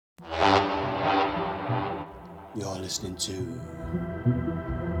You're listening to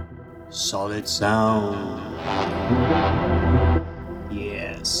Solid Sound.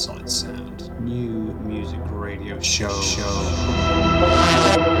 Yes, Solid Sound. New music radio show.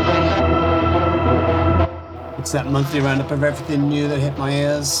 It's that monthly roundup of everything new that hit my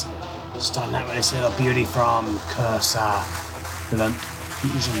ears. Starting out with this little beauty from Cursor, Blunt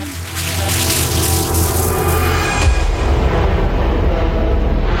Fusion.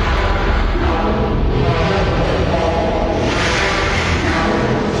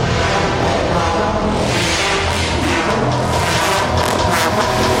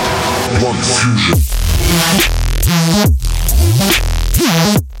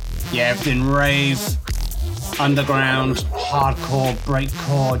 Yeah, everything rave, underground, hardcore,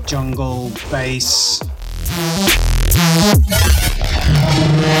 breakcore, jungle, bass.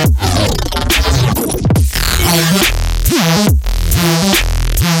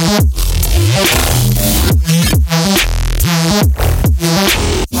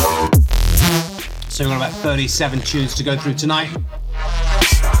 So we've got about 37 tunes to go through tonight.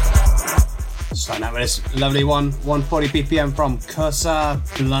 Starting out with this lovely one, 140 BPM from Cursor,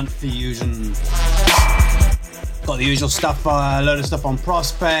 Blunt Fusion. Got the usual stuff, a load of stuff on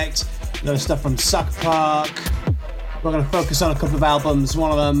Prospect, a load of stuff from Suck Park. We're going to focus on a couple of albums.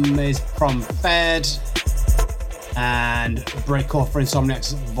 One of them is from Fed and Breakcore for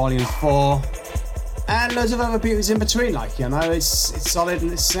Insomniacs Volume 4. And loads of other beauties in between, like, you know, it's solid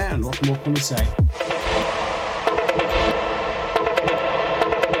and it's sound. What more can we say?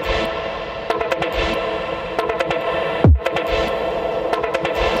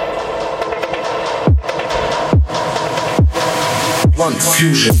 Blunt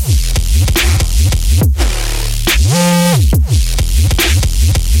Fusion.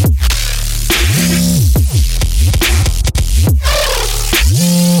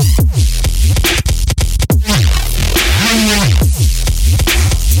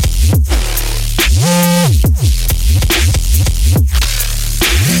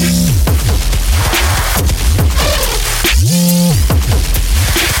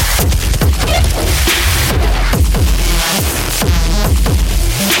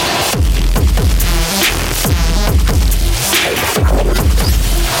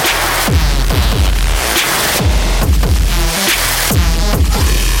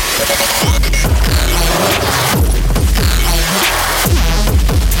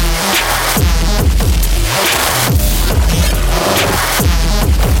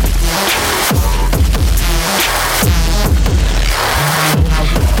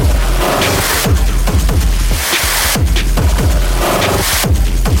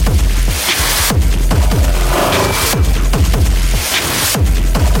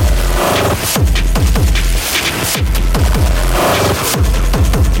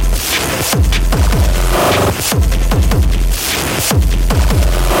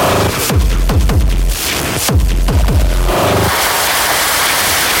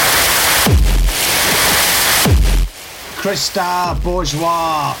 Krista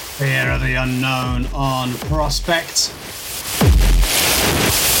Bourgeois, Fear of the Unknown on Prospect.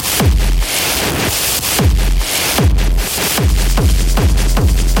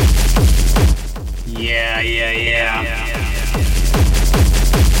 Yeah.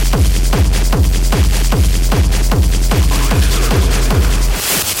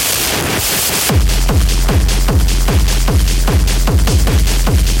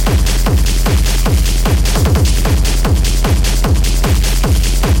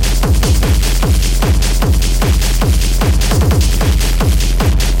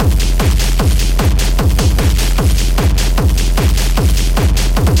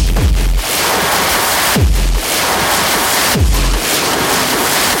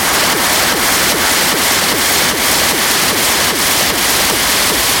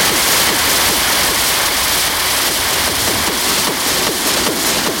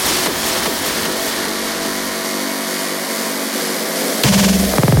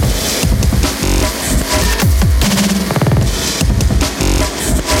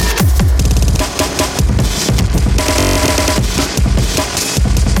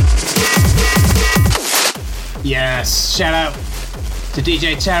 Yes, shout out to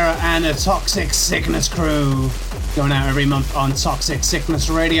DJ Terror and the Toxic Sickness crew. Going out every month on Toxic Sickness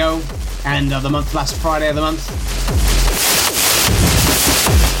Radio. End of the month, last Friday of the month.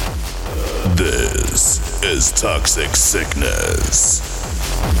 This is Toxic Sickness.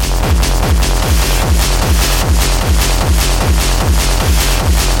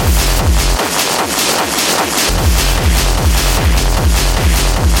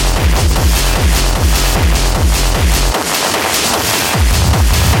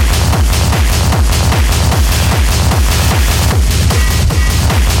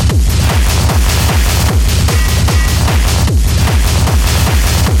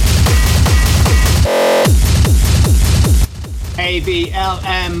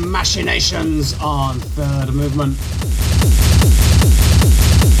 DBLM Machinations on Third Movement.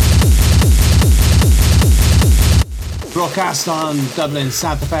 Broadcast on Dublin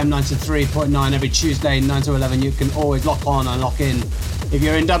South FM 93.9 every Tuesday 9 to 11. You can always lock on and lock in if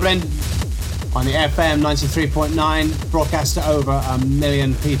you're in Dublin on the FM 93.9. Broadcast to over 1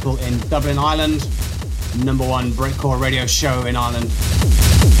 million people in Dublin, Ireland. #1 breakcore radio show in Ireland.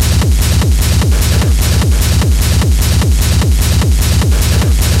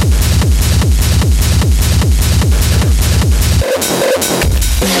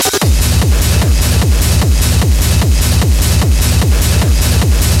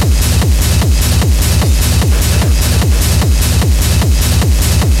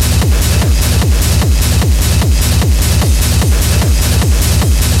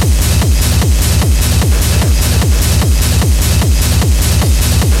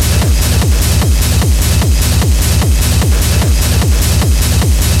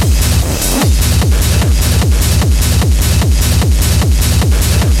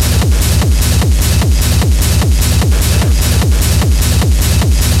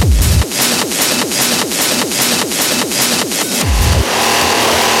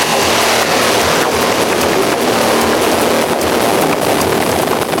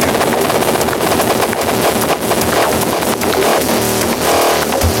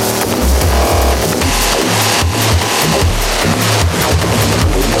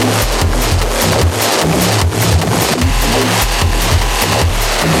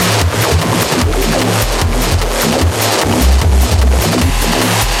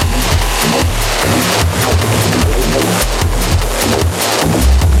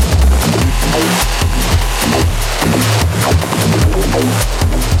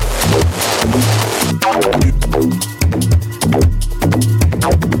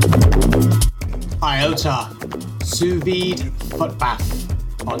 Sous Vide Foot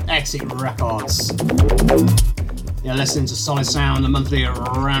Bath on Exit Records. You're listening to Solid Sound, the monthly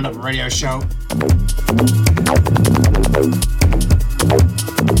roundup radio show.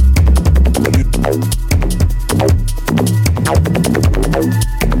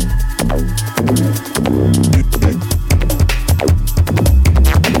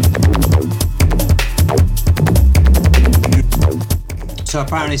 So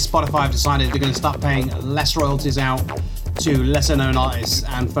apparently Spotify have decided they're going to start paying less royalties out to lesser known artists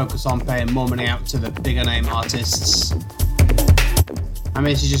and focus on paying more money out to the bigger name artists. I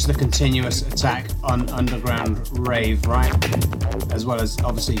mean, this is just a continuous attack on underground rave, right? As well as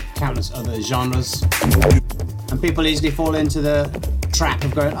obviously countless other genres. And people easily fall into the trap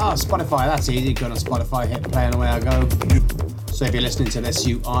of going, oh, Spotify, that's easy, go on Spotify, hit play and away I go. So if you're listening to this,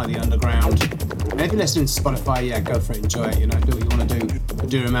 you are the underground. And if you're listening to Spotify, yeah, go for it, enjoy it, you know, do what you want to do. But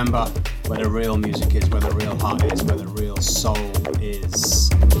do remember where the real music is, where the real heart is, where the real soul is.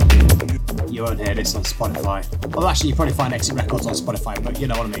 You won't hear this on Spotify. Well, actually, you probably find Exit Records on Spotify, but you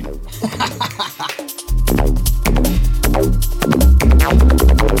know what I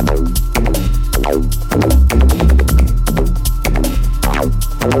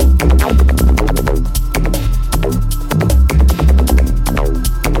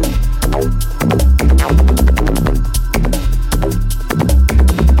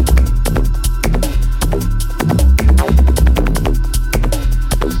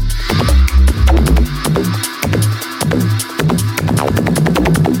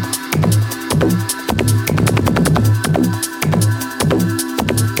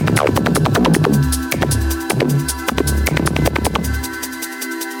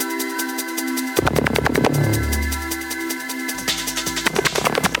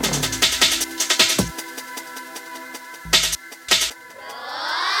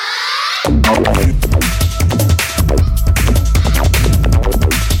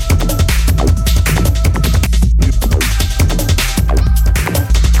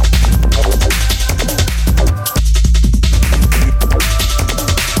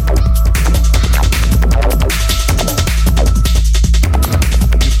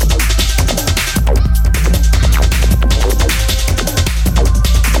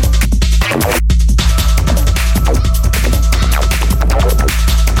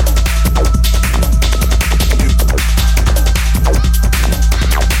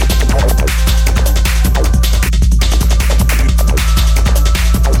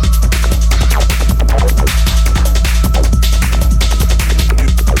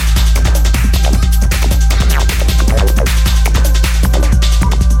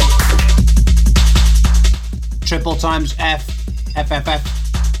times FFF.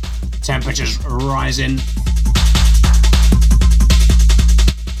 Temperatures rising.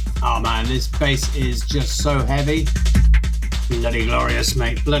 Oh man, this bass is just so heavy. Bloody glorious,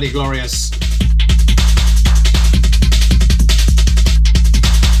 mate. Bloody glorious.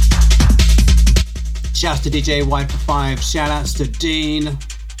 Shouts to DJ White for 5. Shoutouts to Dean.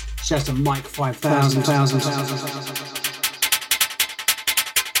 Shouts to Mike 5000.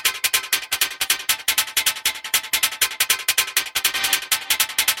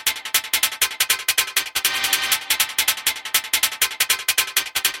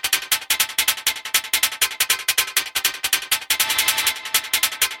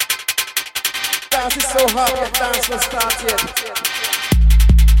 Dance is so hot, the dance will start yet.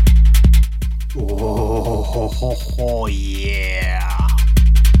 Oh, yeah.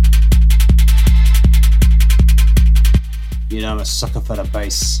 You know I'm a sucker for the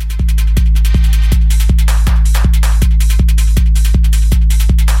bass.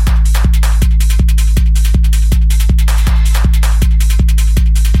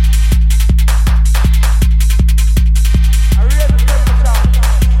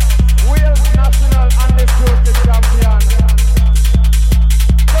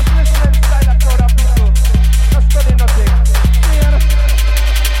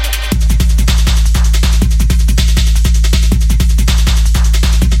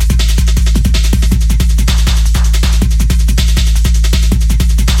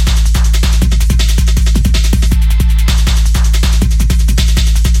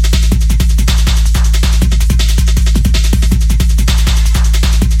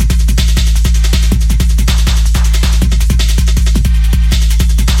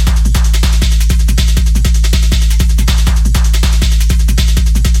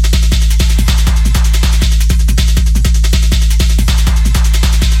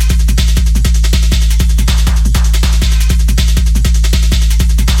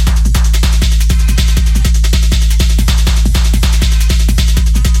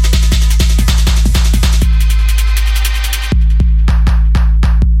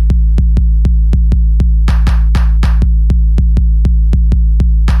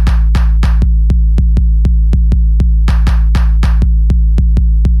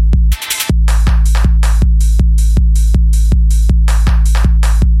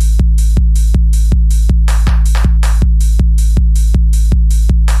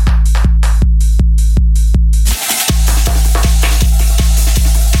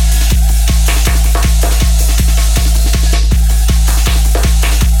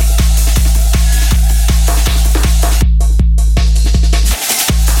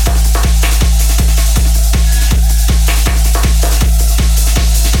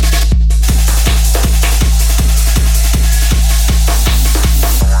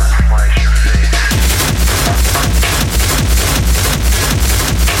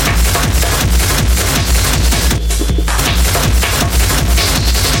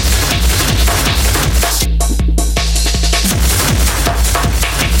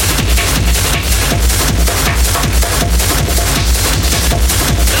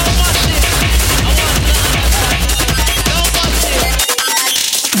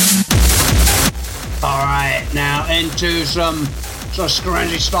 Into some sort of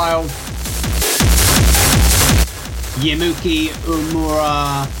scratchy style. Yamuki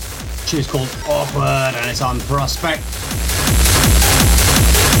Umura. Tune's called Awkward and it's on Prospect.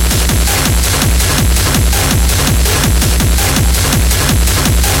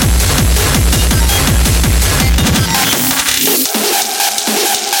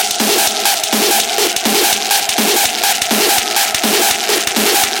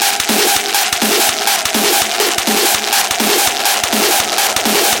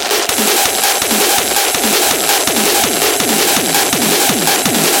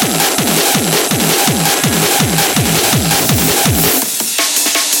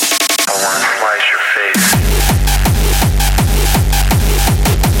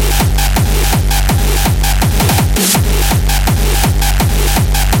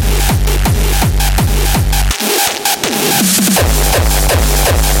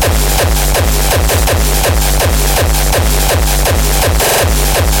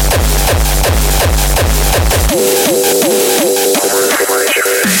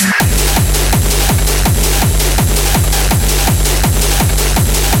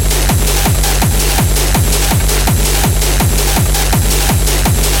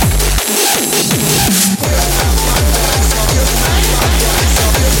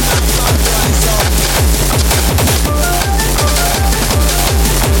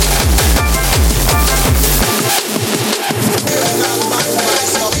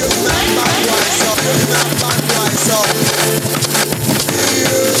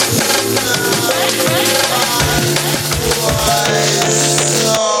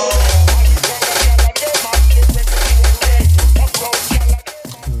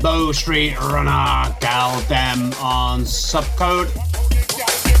 Bow Street Runner, Gal Dem on Subcode.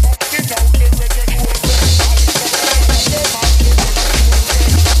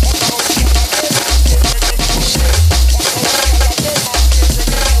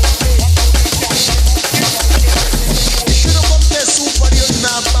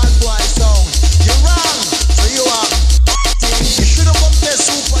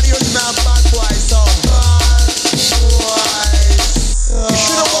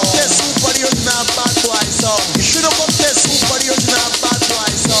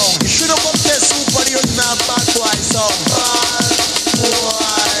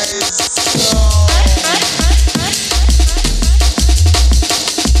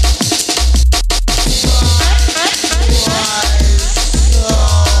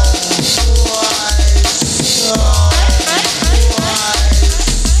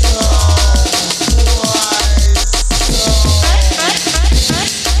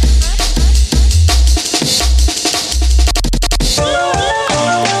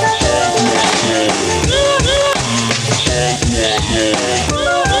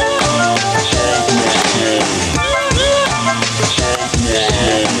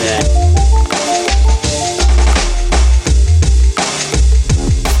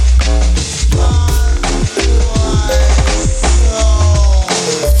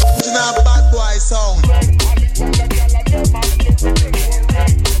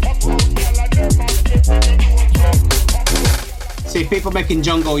 People making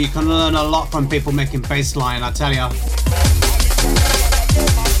jungle, you can learn a lot from people making bassline, I tell ya.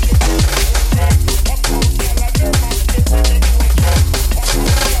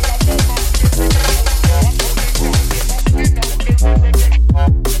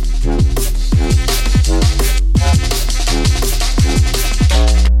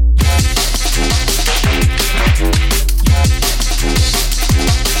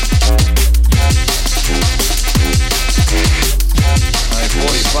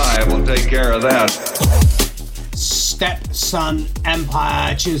 Stepson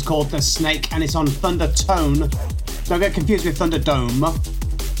Empire, tune's called The Snake and it's on Thundertone. Don't get confused with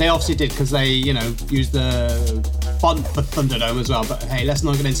Thunderdome. They obviously did because they, used the font for Thunderdome as well, but hey, let's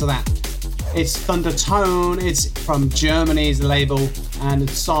not get into that. It's Thundertone, it's from Germany's label, and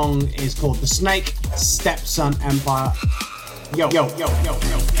the song is called The Snake, Stepson Empire. Yo, yo, yo, yo, yo,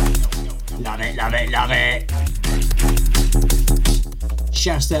 yo, yo, yo. Love it, love it, love it.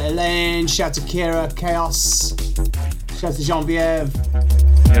 Shouts to Elaine, shout to Kira, Chaos, shout to Genevieve.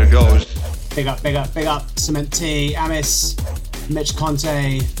 Here it goes. Big up, big up, big up. Cement T, Amis, Mitch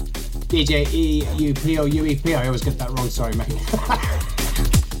Conte, DJ EUPOUEP. I always get that wrong, sorry mate.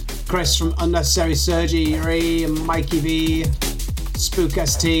 Chris from Unnecessary Surgery, Mikey V, Spook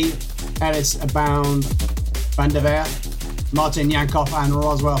ST, Ellis Abound, Vanderveer, Martin Yankoff and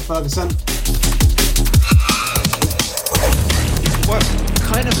Roswell Ferguson. What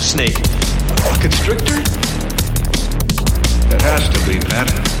kind of a snake? A constrictor? It has to be, Pat.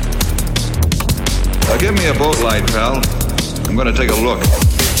 Now give me a boat light, pal. I'm gonna take a look.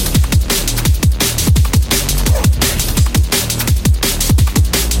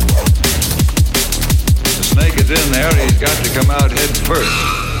 The snake is in there, he's got to come out head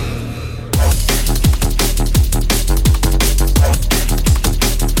first.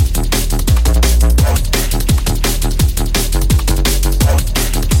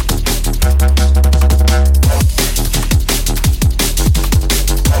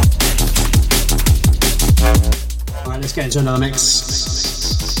 Let's get into another mix.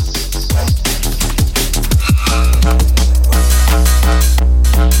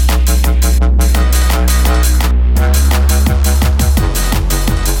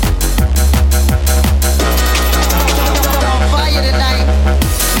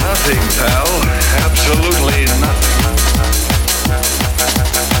 Nothing, pal. Absolutely nothing.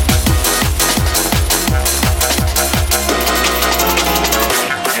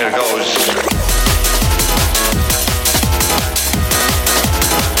 Here goes.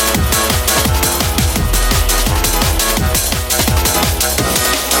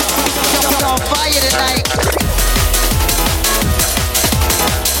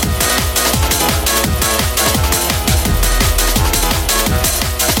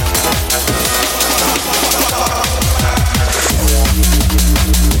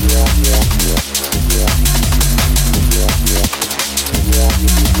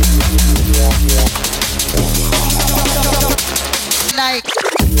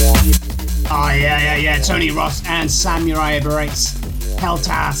 Tony Ross and Samurai Berates,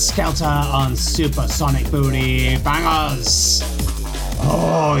 Helter Skelter on Supersonic Booty Bangers.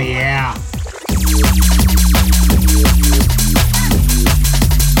 Oh yeah.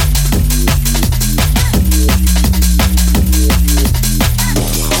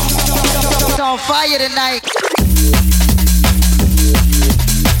 fire tonight.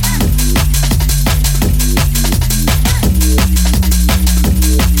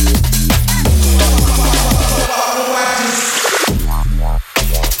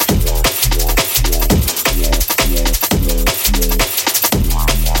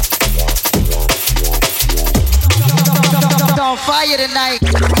 On fire tonight.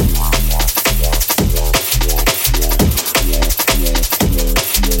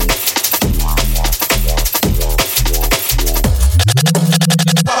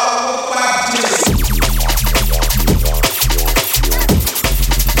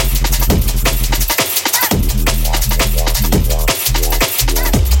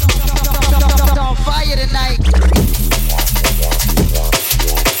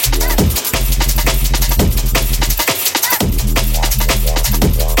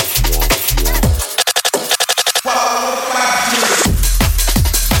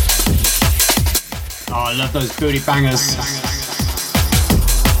 I love those booty bangers.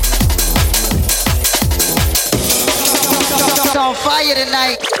 On fire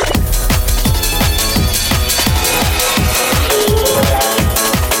tonight.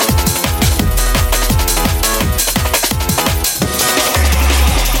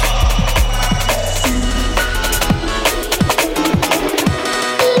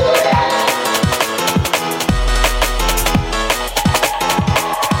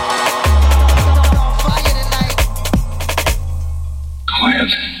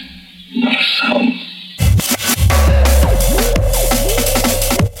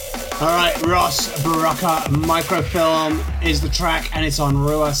 Alright, Ross Baraka Microfilm is the track and it's on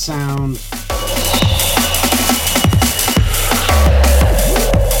Rua Sound.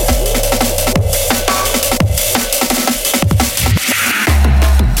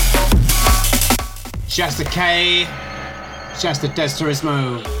 Shasta K, Shasta Des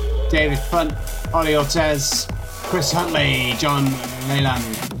Turismo, David Funt, Ollie Ortez, Chris Huntley, John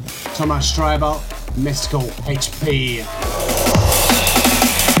Leyland, Thomas Streibel, Mystical HP.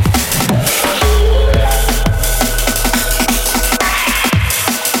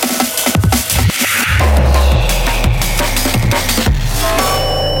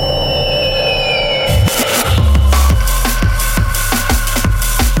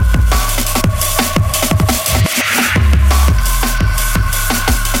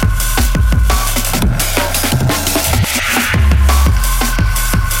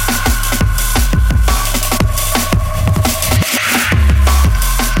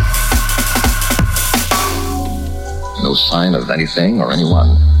 No sign of anything or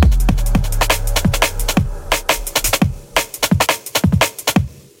anyone.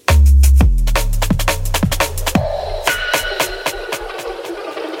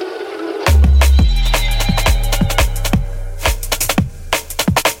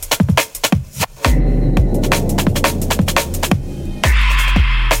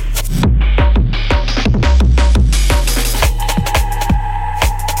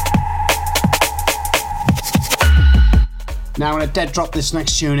 Now I'm going to dead drop this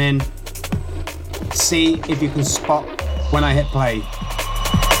next tune in. See if you can spot when I hit play.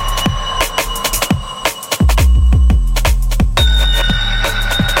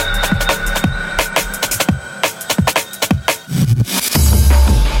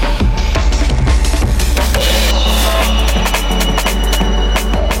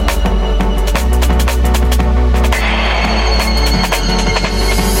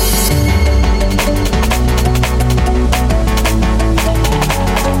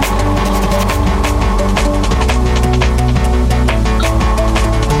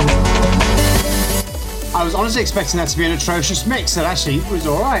 I was honestly expecting that to be an atrocious mix, that actually was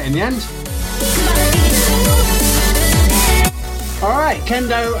alright in the end. Alright,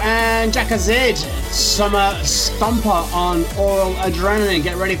 Kendo and Jacka Zid, Summer Stomper on Oral Adrenaline.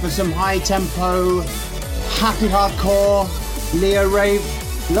 Get ready for some high tempo, happy hardcore, Leo Rave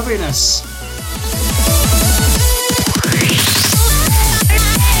loveliness.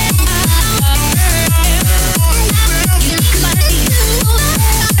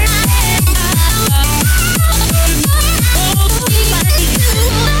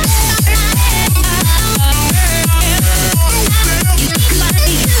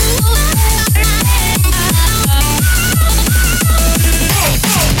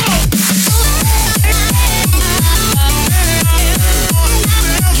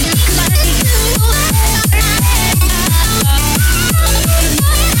 Like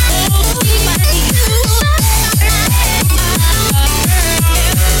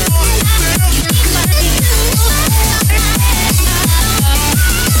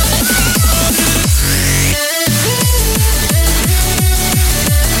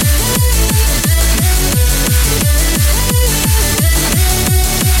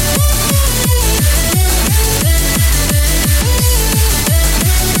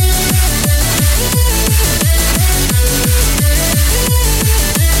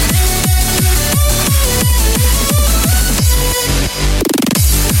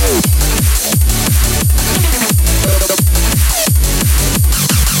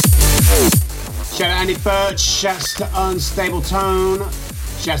Shout out Andy Birch, shouts to Unstable Tone,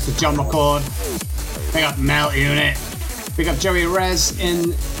 shouts to John McCord, big up Melt Unit, big up Joey Rez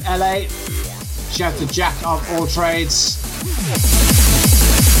in LA, shout to Jack of All Trades.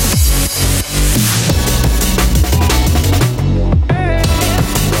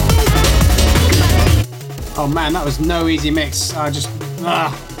 Oh man, that was no easy mix. I just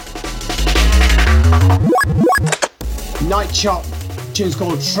Night Chop, tune's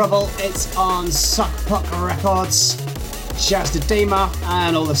called Trouble. It's on Suck Puck Records. Shouts to Dima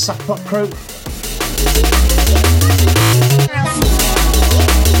and all the Suck Puck crew.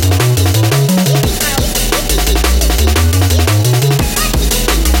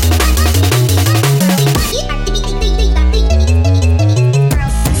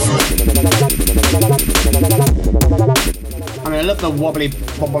 I mean, I love the wobbly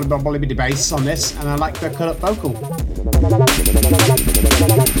bass on this, and I like the cut up vocal.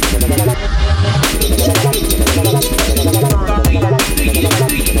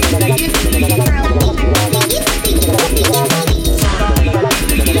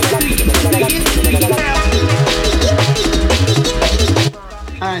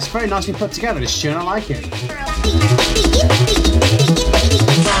 And it's very nicely put together, this tune, I like it.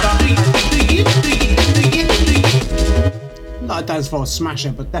 Not a dance floor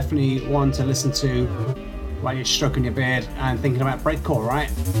smasher, but definitely one to listen to while you're stroking your beard and thinking about breakcore, right?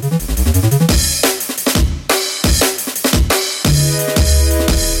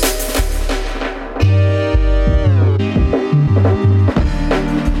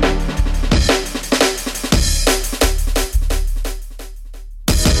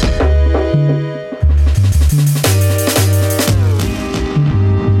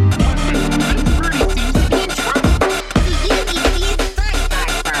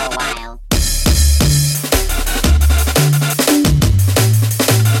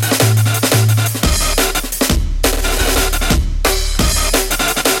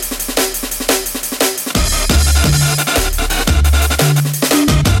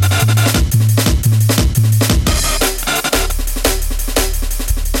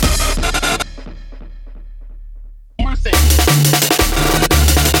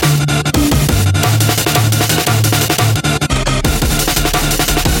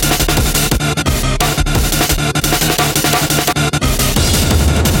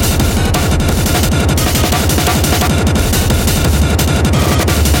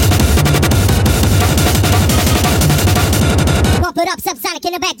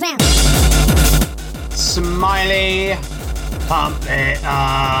 Smiley, Pump It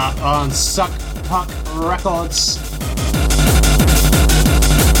Up on Suck Puck Records.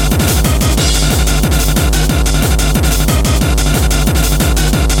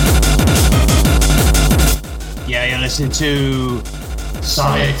 Yeah, you're listening to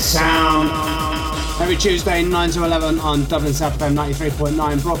Solid Sound. Every Tuesday, 9 to 11 on Dublin South FM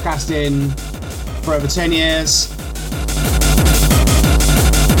 93.9, broadcasting for over 10 years.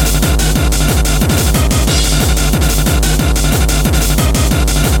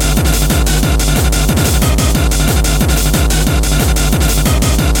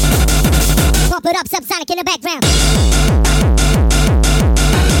 Put up Subsonic in the background.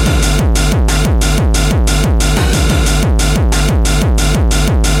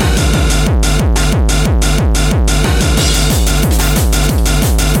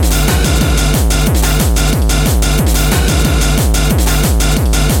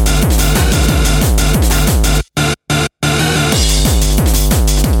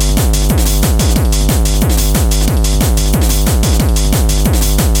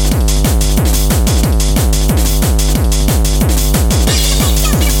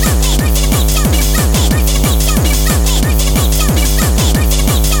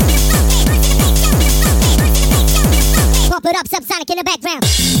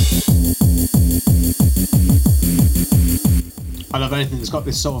 I love anything that's got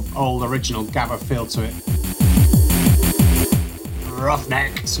this sort of old original Gabba feel to it.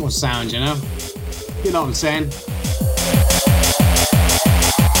 Roughneck sort of sound, you know? You know what I'm saying?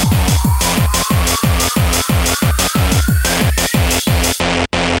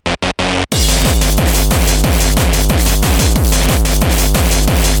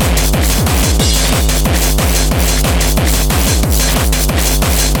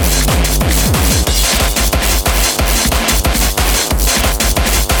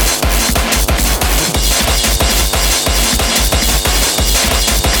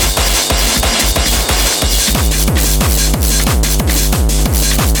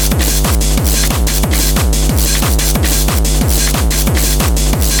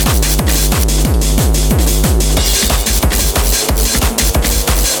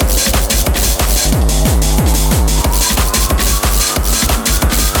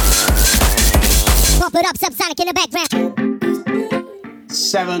 the background.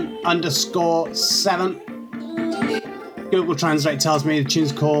 7_7. Google Translate tells me the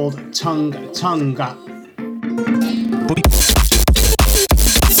tune's called Tongue Tonga.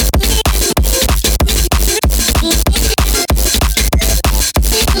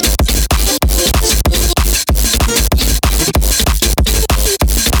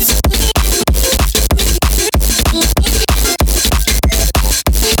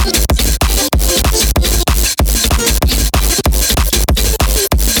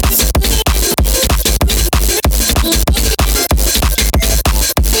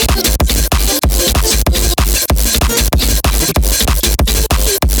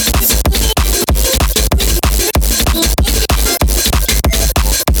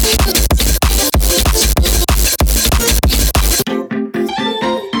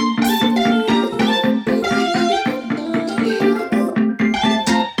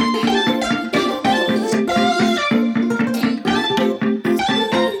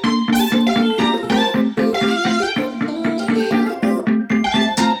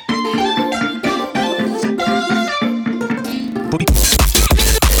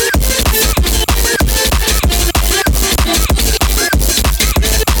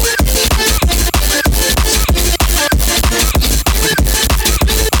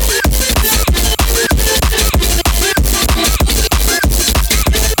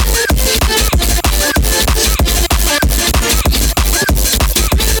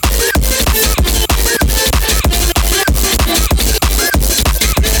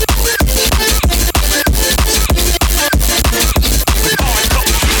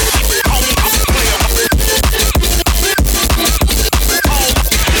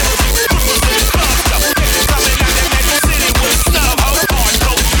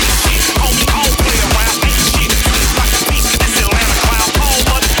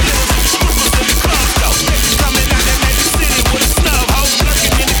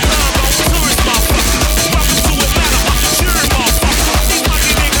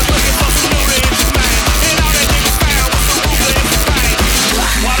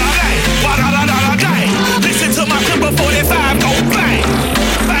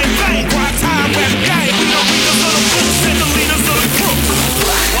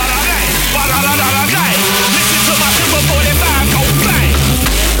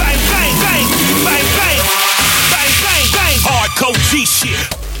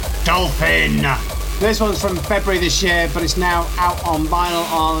 Dolphin. This one's from February this year, but it's now out on vinyl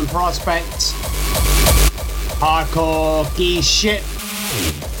on Prospect. Hardcore geese shit.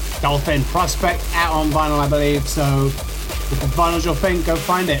 Dolphin Prospect out on vinyl, I believe. So if the vinyl's your thing, go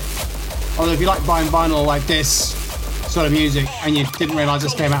find it. Although if you like buying vinyl like this sort of music and you didn't realise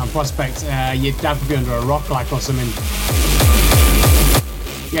this came out on Prospect, you'd have to be under a rock like or something.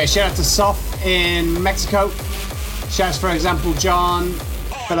 Yeah, shout out to Soft in Mexico. Shouts, for example, John,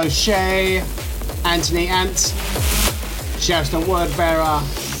 Bill O'Shea, Anthony Ant. Shouts to Wordbearer.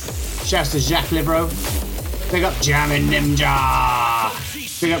 Shouts to Jacques Libro. Big up Jammin' Ninja.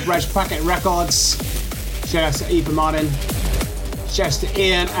 Big up Reg Packet Records. Shouts to Eva Martin. Shouts to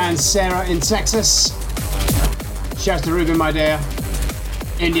Ian and Sarah in Texas. Shouts to Ruben, my dear.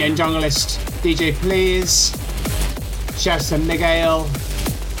 Indian Junglist, DJ Please. Shouts to Miguel,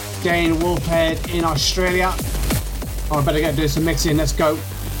 Dane Wolfhead in Australia. Oh, I better get do some mixing, let's go.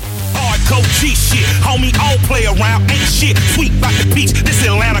 Hardcore G shit, homie, all play around, ain't shit. Sweet like the peach, this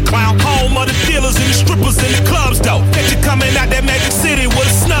Atlanta clown. Home of the dealers and the strippers in the clubs, though. Catch you coming out that Magic City with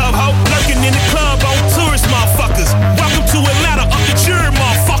a snub, ho. Lurking in the club on tourist motherfuckers. Welcome to Atlanta, up the jury,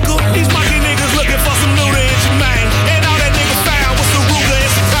 motherfucker. These monkey niggas looking for some Luda and Jermaine. And all that nigga found was the Ruger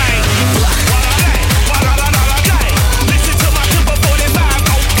and some pain. Listen to my tempo 45,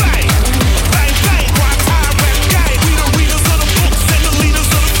 go bang. Bang, bang, grind time, rap game. We the readers of the books and the leaders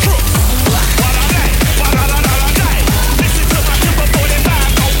of the crooks. Listen to my tempo 45.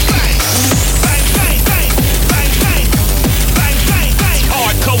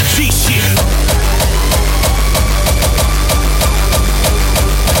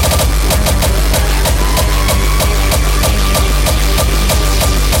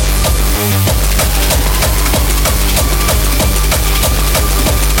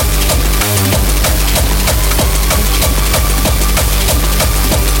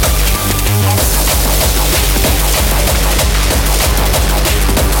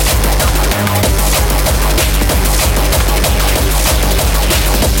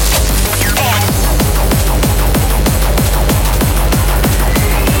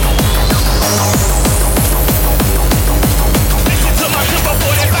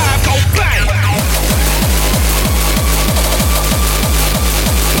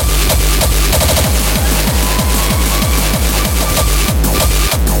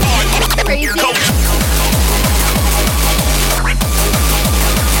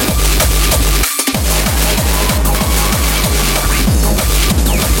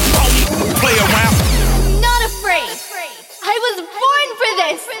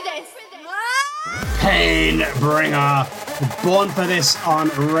 Born for this on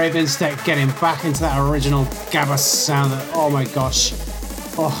Ravensteak, getting back into that original Gabba sound. Oh my gosh.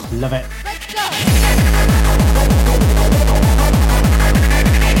 Oh, love it. Let's go.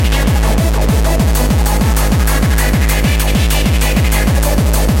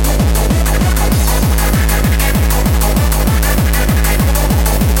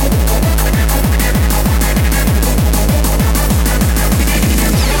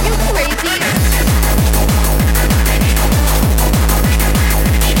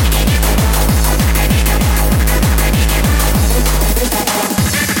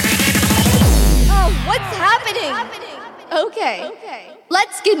 Okay.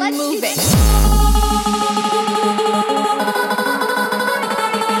 Let's get moving.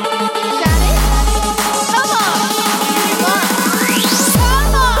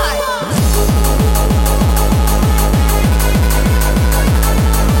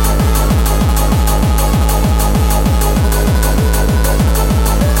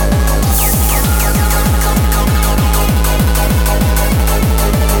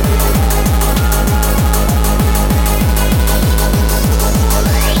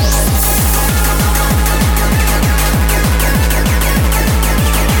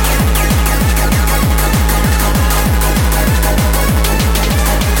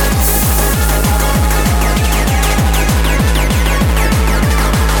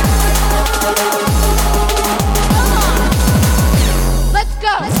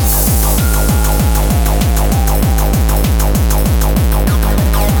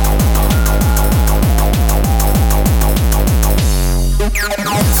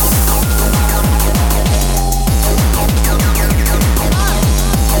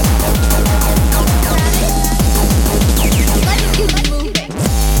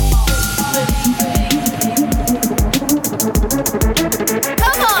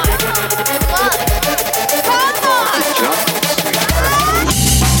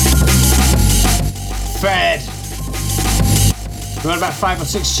 About 5 or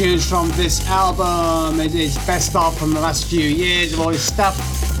 6 tunes from this album. It is best of from the last few years of all his stuff.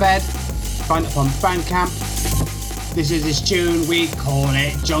 Fed, find it on Bandcamp. This is his tune, we call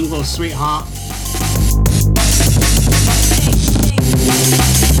it Jungle Sweetheart.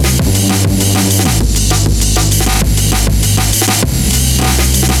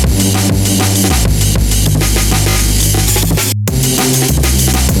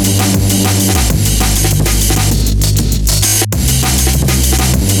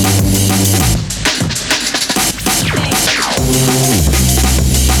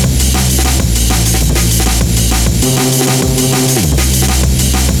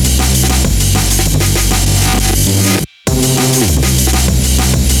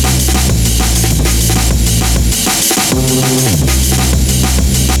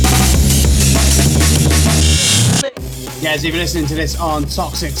 If you're listening to this on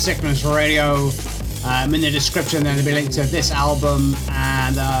Toxic Sickness Radio, in the description there'll be a link to this album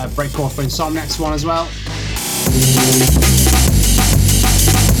and Breakcore for Insomniacs one as well.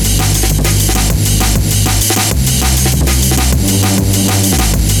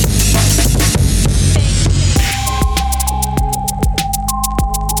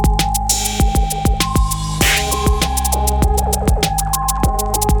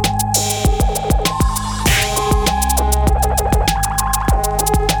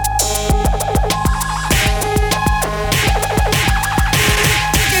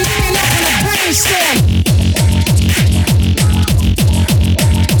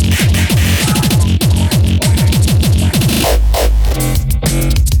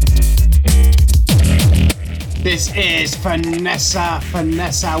 This is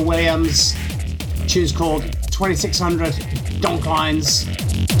Vanessa Williams. Tune's called 2600 Donklines,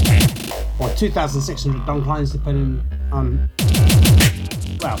 or 2600 Donklines, depending on,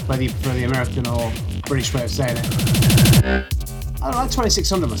 well, whether you prefer the American or British way of saying it. I like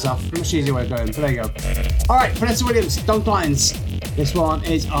 2600 myself, much easier way of going, but there you go. Alright, Vanessa Williams, Donklines. This one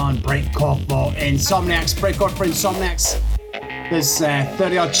is on Breakcore for Insomniacs. Breakcore for Insomniacs. There's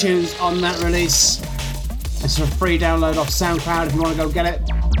 30 odd tunes on that release. It's a free download off SoundCloud if you want to go get it.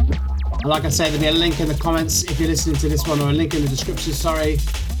 And like I said, there'll be a link in the comments if you're listening to this one, or a link in the description, sorry,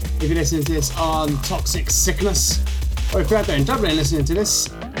 if you're listening to this on Toxic Sickness. Or if you're out there in Dublin listening to this,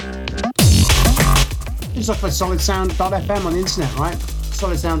 just look for solidsound.fm on the internet, right?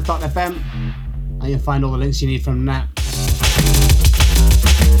 Solidsound.fm, and you'll find all the links you need from that.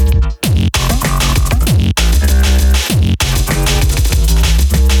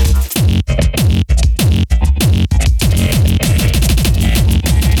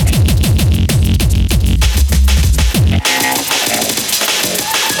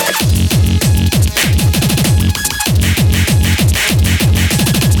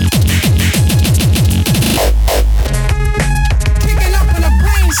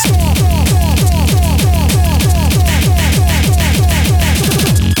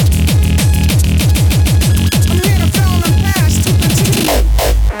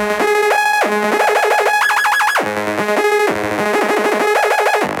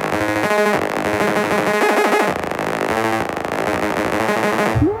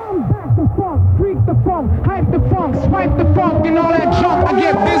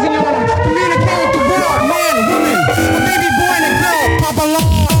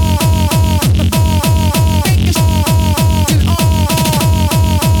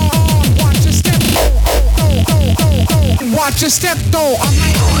 watch your step though. I'm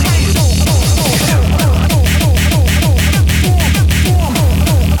like,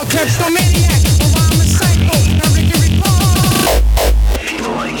 a kleptomaniac, oh, I'm a psycho. Now Ricky Rick.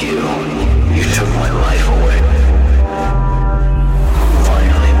 People like you took my life away.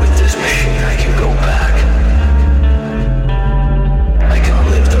 Finally, with this machine, I can go back. I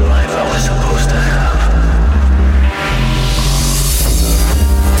can live the life I was supposed to have.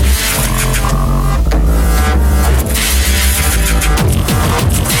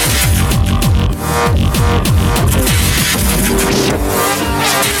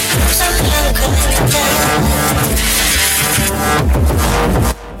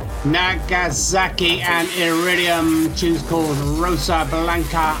 Nagasaki and Iridium, tunes called Rosa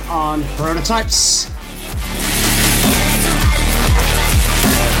Blanca on Prototypes.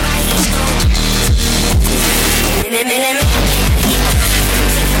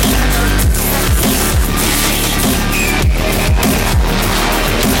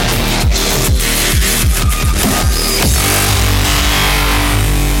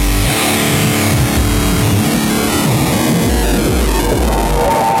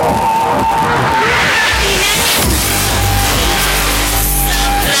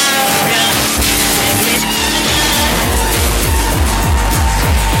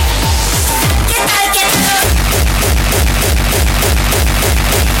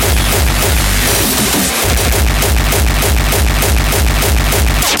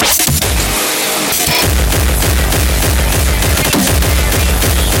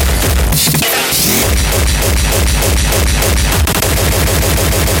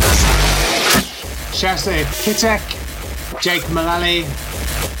 Shasta Kitek, Jake Mullally,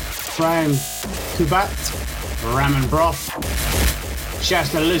 Brian Kubat, Ramen Broth,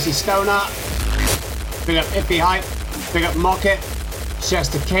 Shasta Lucy Stoner, big up Ippy Hype, big up Mocket,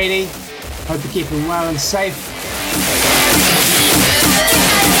 Shasta Katie, hope you're keeping well and safe.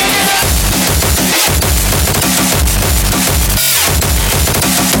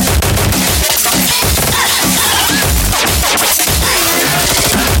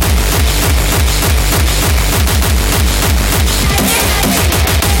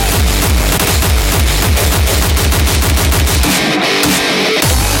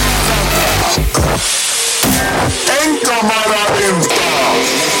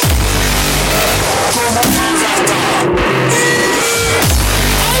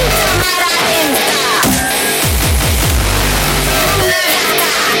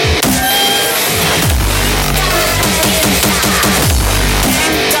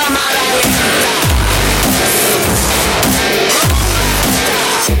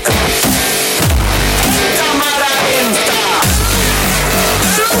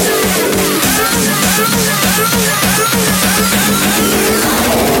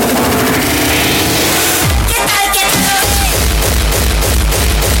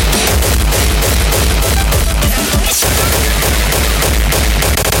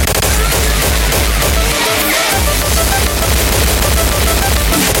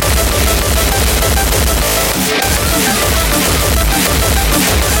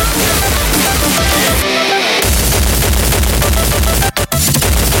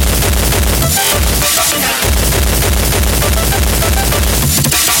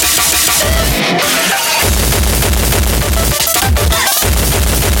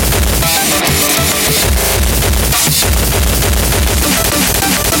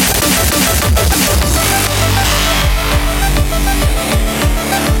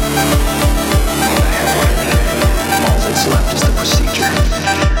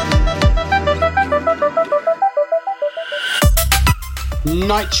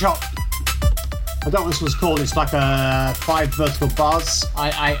 Night Chop. I don't know what this was called. It's like a 5 vertical bars.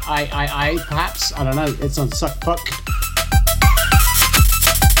 Perhaps. I don't know. It's on Suck Puck.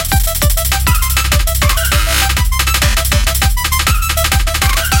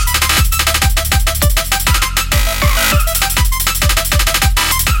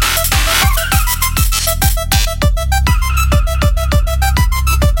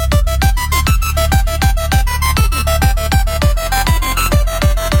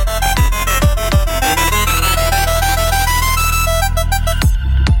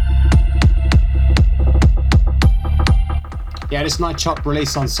 Yeah, this Night Chop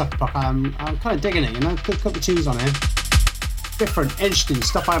release on Sucker Puck, I'm kind of digging it, you know, good couple of tunes on here. Different, interesting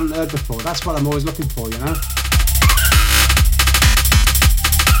stuff I haven't heard before. That's what I'm always looking for, you know.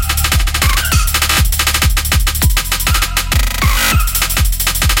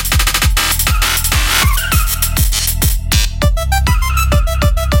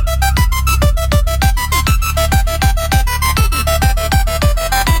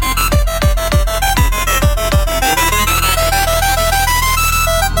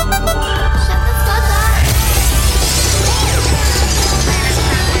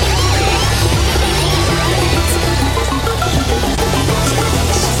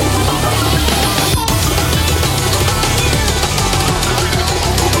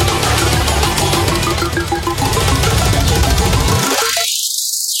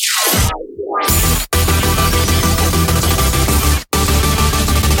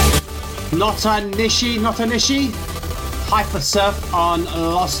 Notanishi, Hyper Surf on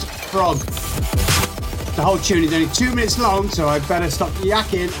Lost Frog. The whole tune is only 2 minutes long, so I better stop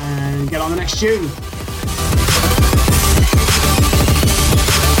yakking and get on the next tune.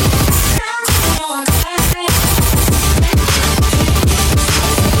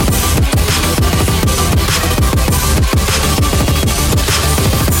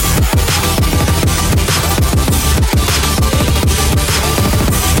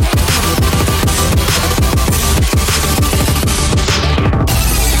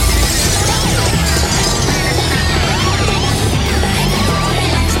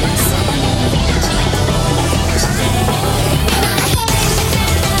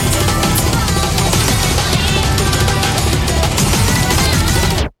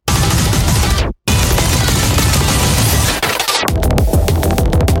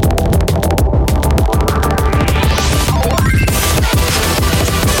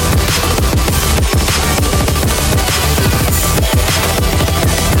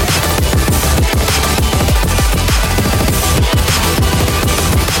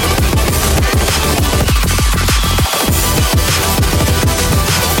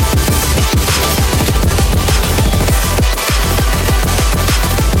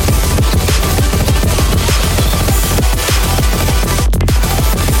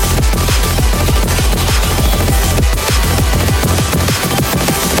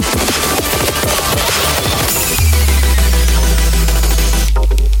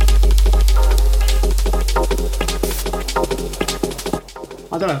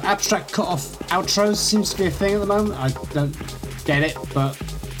 Abstract cut-off outros seems to be a thing at the moment. I don't get it, but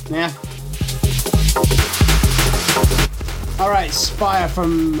yeah. Alright, Spire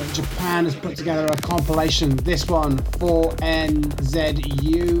from Japan has put together a compilation. This one,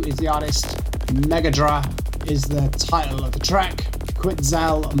 4NZU is the artist, Megadra is the title of the track,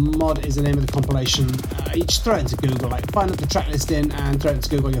 Quetzal Mod is the name of the compilation. Each throw it into Google, like find up the track listing and throw it into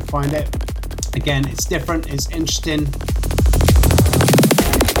Google, you'll find it. Again, it's different, it's interesting.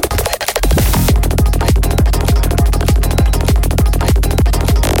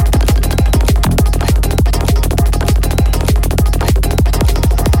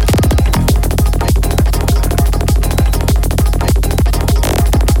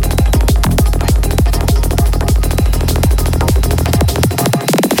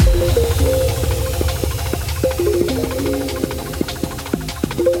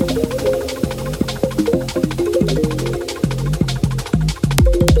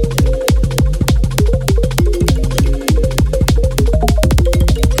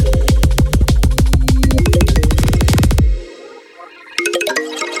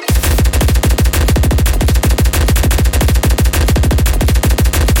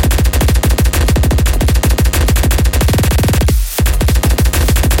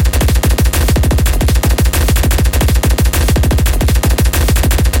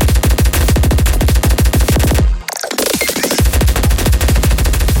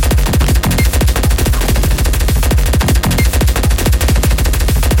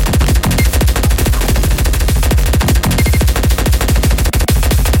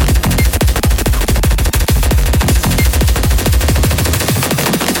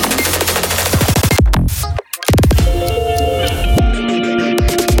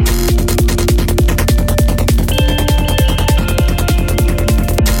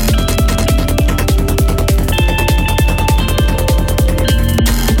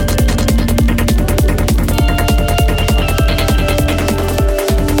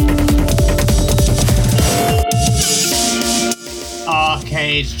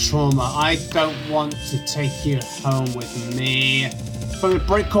 Trauma, I don't want to take you home with me. From the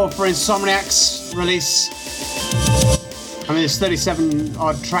Breakcore for Insomniacs release. I mean, there's 37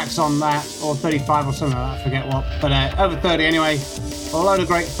 odd tracks on that, or 35 or something like that, I forget what, but over 30 anyway. A load of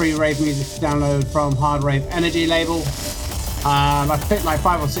great free rave music to download from Hard Rave Energy label. I've picked like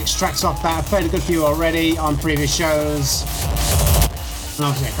 5 or 6 tracks off that. I've played a good few already on previous shows. And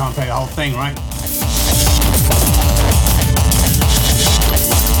obviously I can't play the whole thing, right?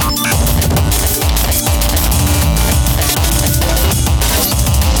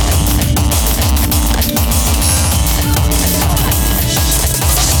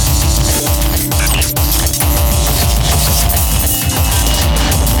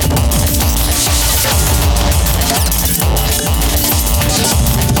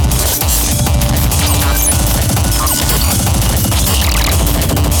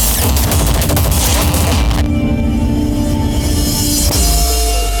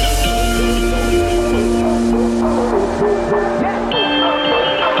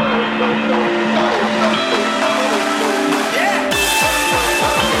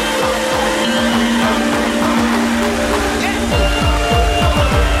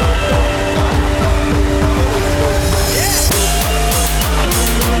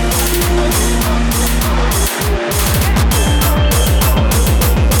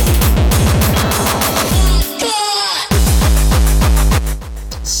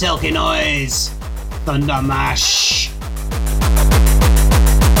 Silky Noise, Thunder Mash.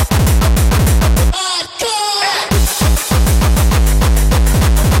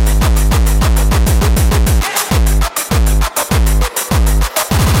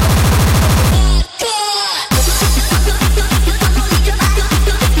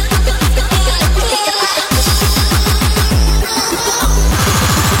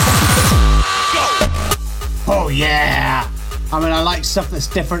 Oh yeah! I mean, I like stuff that's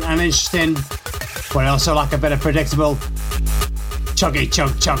different and interesting, but I also like a bit of predictable chuggy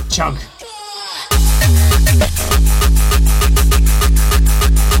chug chug chug.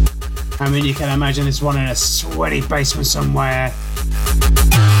 I mean, you can imagine this one in a sweaty basement somewhere,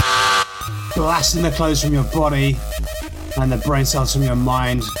 blasting the clothes from your body and the brain cells from your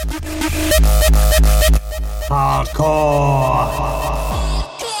mind. Hardcore.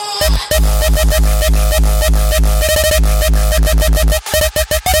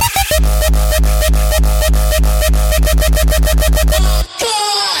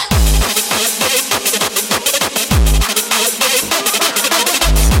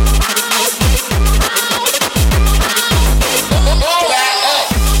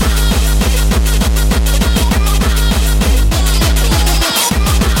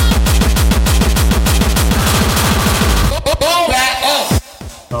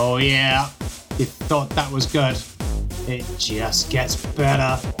 Oh yeah, you thought that was good. It just gets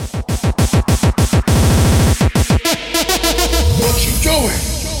better. What you doing?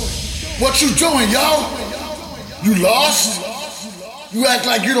 What you doing, yo? You lost? You act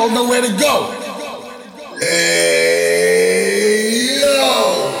like you don't know where to go. Hey,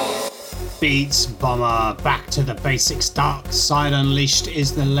 yo! Beats Bomber, back to the basics. Dark Side Unleashed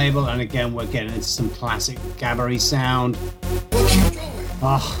is the label, and again we're getting into some classic gabbery sound. What you doing?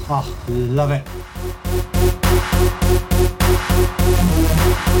 Oh, love it.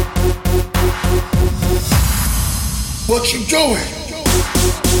 What you doing?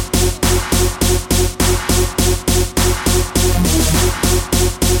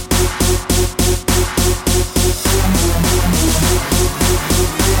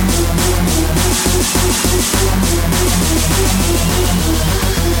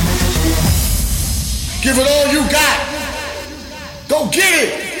 Give it all you got. Go get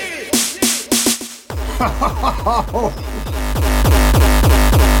it.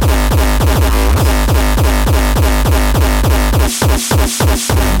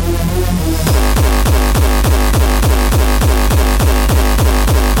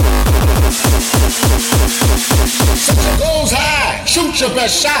 Set your goals high. Shoot your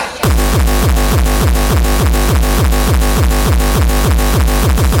best shot.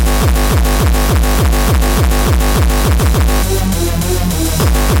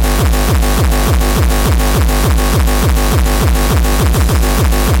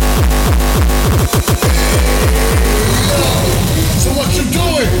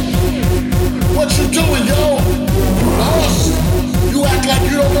 What you doing, yo? You lost? You act like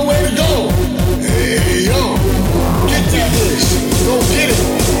you don't know where to go. Hey, yo, get that dish. Go get it.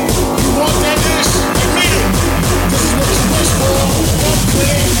 You want that dish? Admit it. This is what you wish for. Don't quit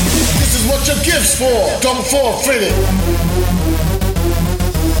it. This is what your gift's for. Don't forfeit it.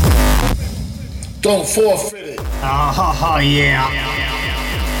 Don't forfeit it. Oh, yeah.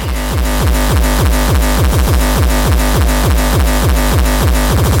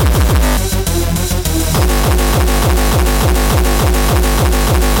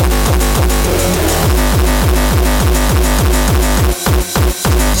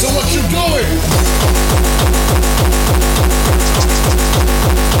 So what you doing?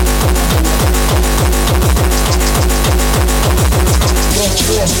 Don't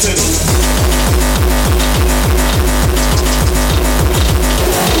forfeit it.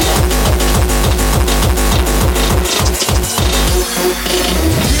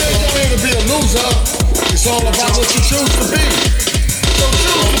 You ain't going here to be a loser. It's all about what you choose to be. So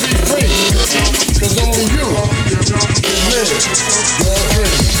choose to be free. Cause only you can live your dream.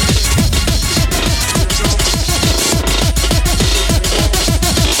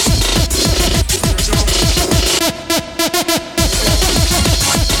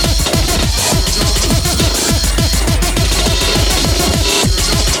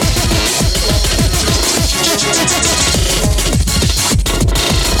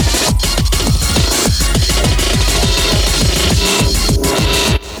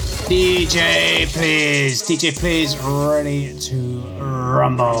 DJ please, ready to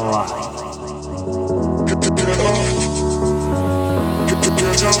rumble.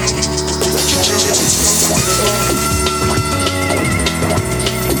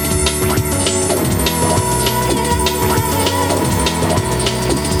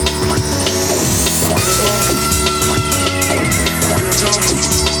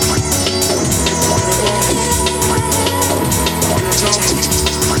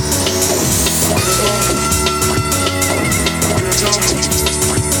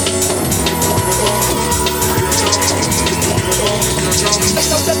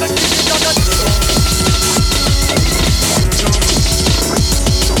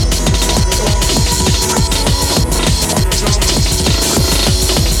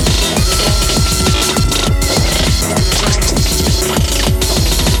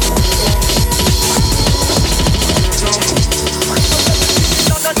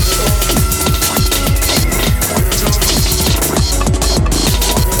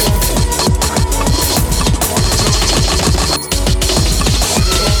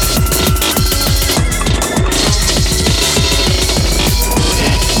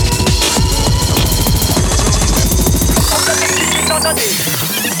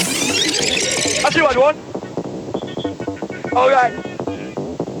 I see what you want. Alright.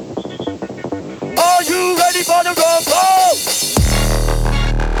 Are you ready for the rumble?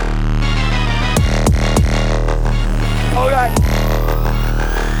 Alright.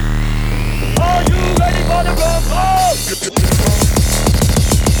 Are you ready for the rumble?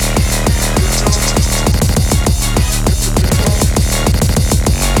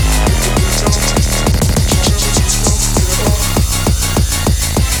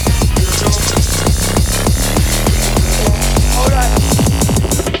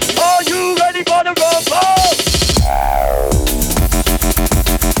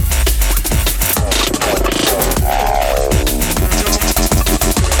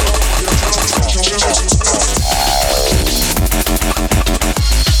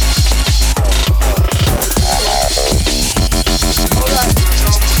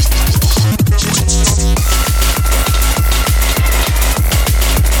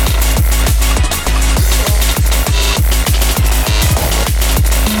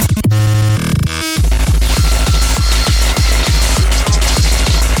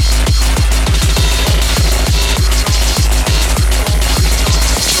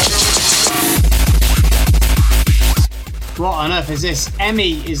 What on earth is this?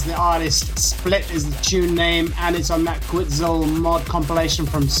 Emmy is the artist, Split is the tune name, and it's on that Quitzel mod compilation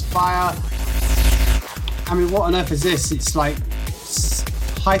from Spire. I mean, what on earth is this? It's like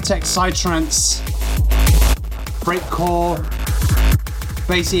high-tech psytrance, breakcore,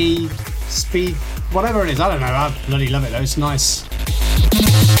 bassy, speed, whatever it is. I don't know. I bloody love it though. It's nice.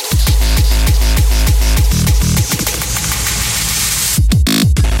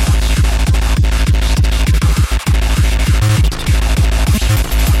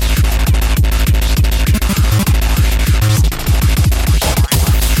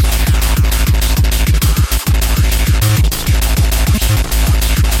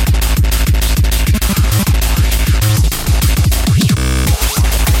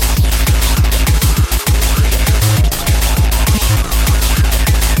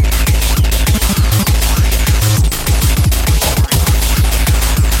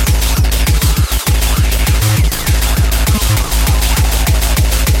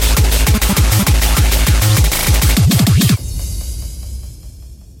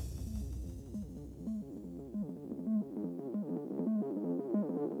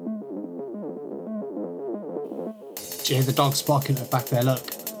 You hear the dogs barking at the back there, look.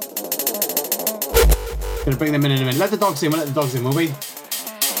 Gonna bring them in a minute. Let the dogs in, we'll let the dogs in, will we?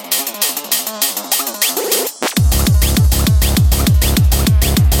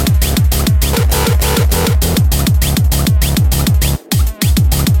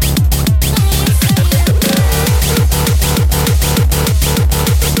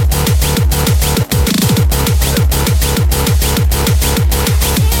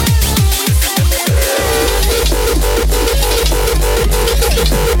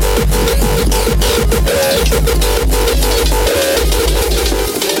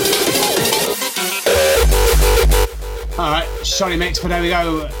 Sorry mix, but there we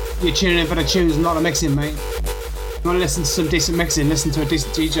go. You're tuning in for the tunes, not the mixing, mate. You want to listen to some decent mixing, listen to a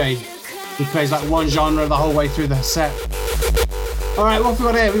decent DJ who plays like one genre the whole way through the set. Alright, what have we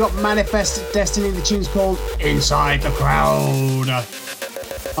got here? We got Manifest Destiny, the tune's called Inside the Crowd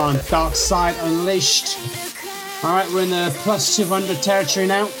on Dark Side Unleashed. Alright, we're in the plus 200 territory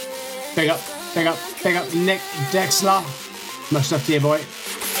now. Big up Nick Dexler. Much love to you, boy.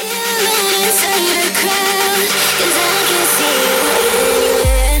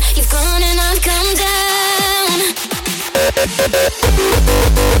 You've gone and I've come down.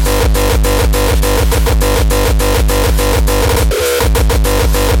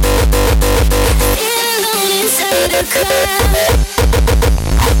 Feel alone inside the crowd.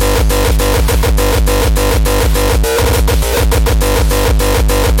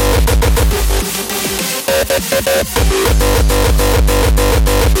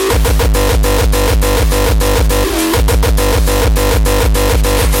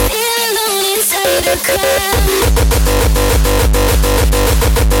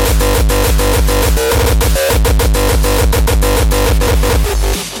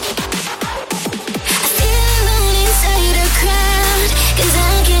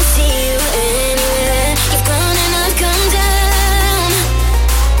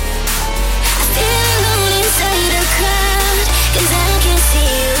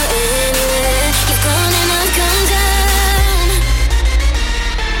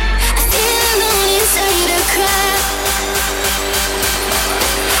 The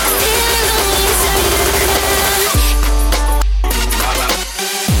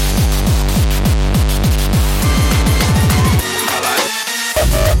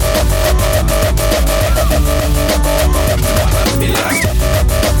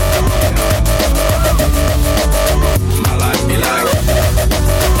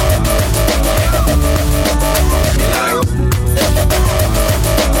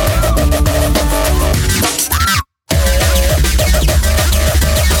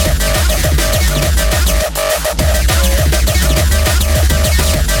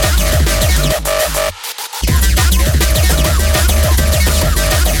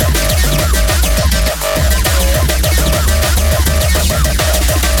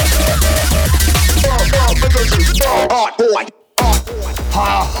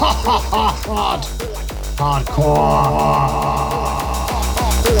Hardcore.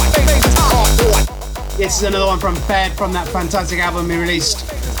 This is another one from Fed from that fantastic album he released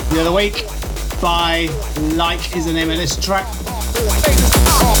the other week. By Like is the name of this track.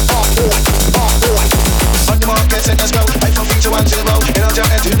 On your mark, get set, let's go. Right from feet to one to the road. And I'll jump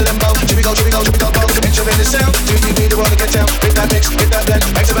into the limbo. Should we go, go, go. Intro in the sound. Do you need to want to get down? Hit that mix, hit that blend.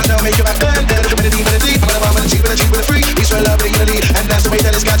 Back to back now, make your back bend. Then the melody. I'm gonna bomb with a cheap, with a cheap, with a free. We swear love, with a unity. And that's the way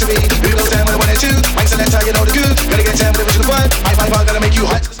that it's got to be. We goes down with a 1 and 2. Mike's and that's how you know the good. Gotta get down with the original fun. My gotta make you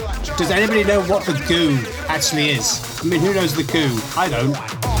hot. Does anybody know what the goo actually is? I mean, who knows the goo? I don't.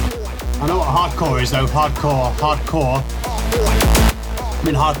 I know what hardcore is though. Hardcore. I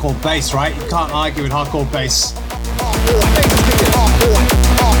mean hardcore bass, right? You can't argue with hardcore bass.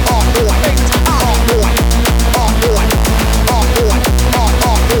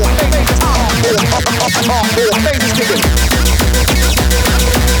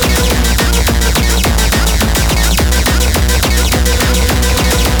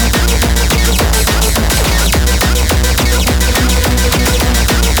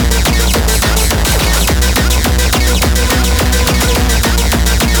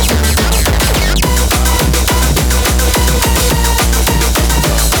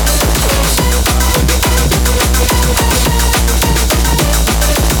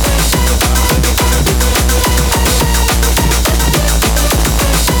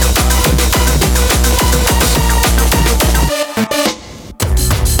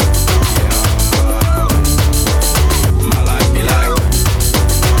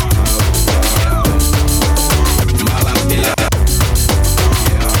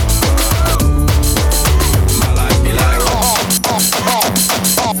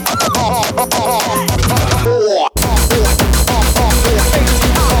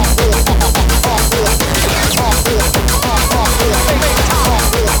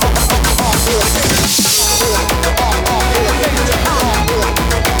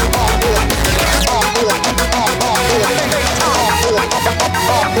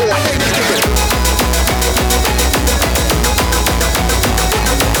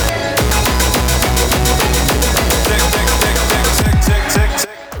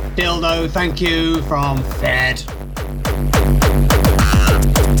 Thank you from Fed.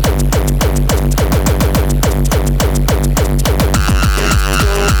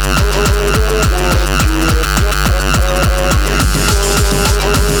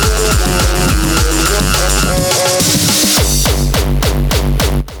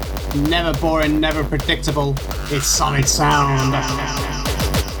 Never boring, never predictable. It's solid sound.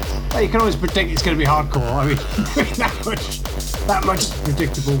 Well, you can always predict it's going to be hardcore. I mean, that much is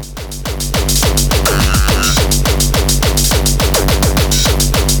predictable.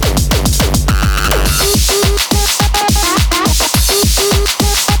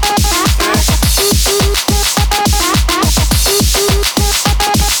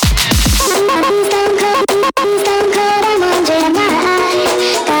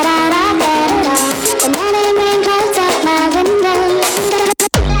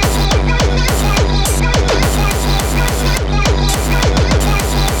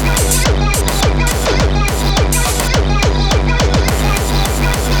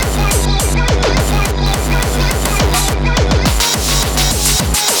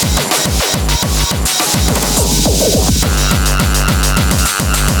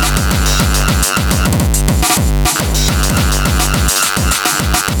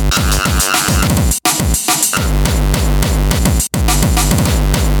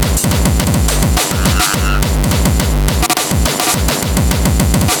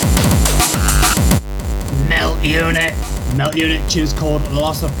 Melt Unit tune's called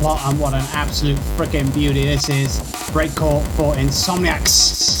Lost of Plot, and what an absolute freaking beauty this is. Breakcore for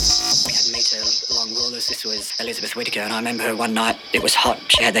Insomniacs. We had to meet her along Rollers. This was Elizabeth Whittaker, and I remember her one night, it was hot.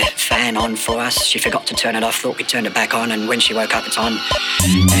 She had the fan on for us. She forgot to turn it off, thought we turned it back on, and when she woke up, it's on.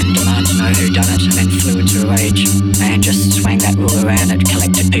 And demanded to know who done it, and then flew into a rage and just swang that rule around. It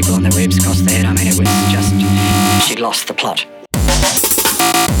collected people on the ribs across the head. I mean, it was just, she'd lost the plot.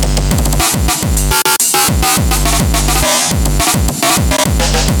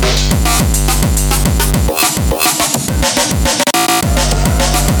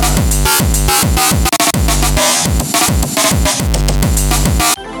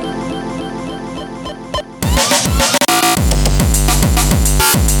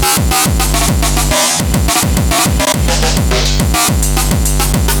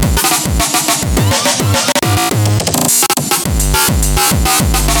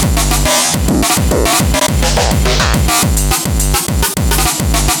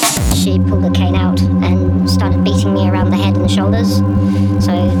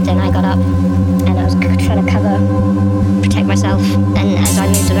 as I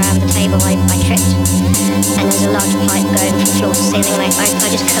moved around the table, I tripped. And there was a large pipe going from floor to ceiling, and I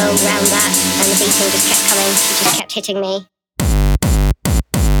just curled around that, and the beating just kept coming, it just kept hitting me.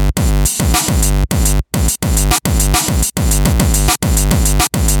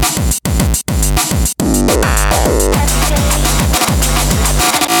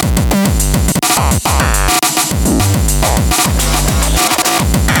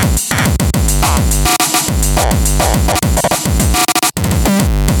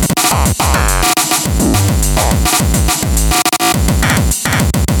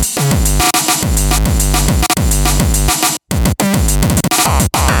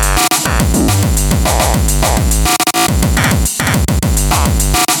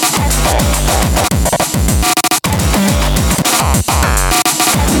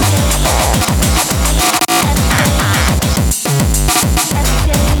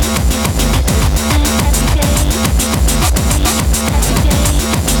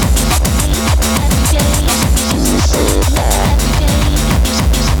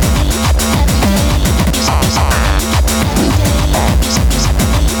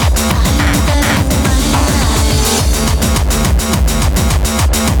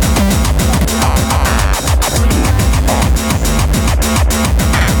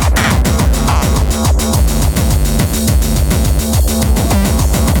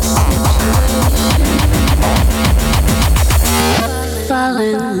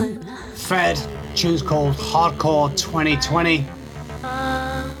 Tune's called Hardcore 2020.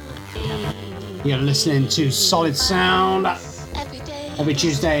 You're listening to Solid Sound every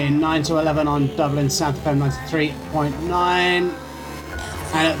Tuesday 9 to 11 on Dublin South FM 93.9, and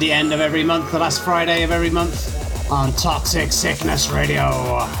at the end of every month, the last Friday of every month, on Toxic Sickness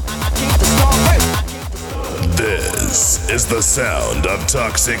Radio. This is the sound of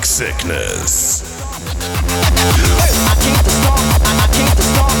Toxic Sickness.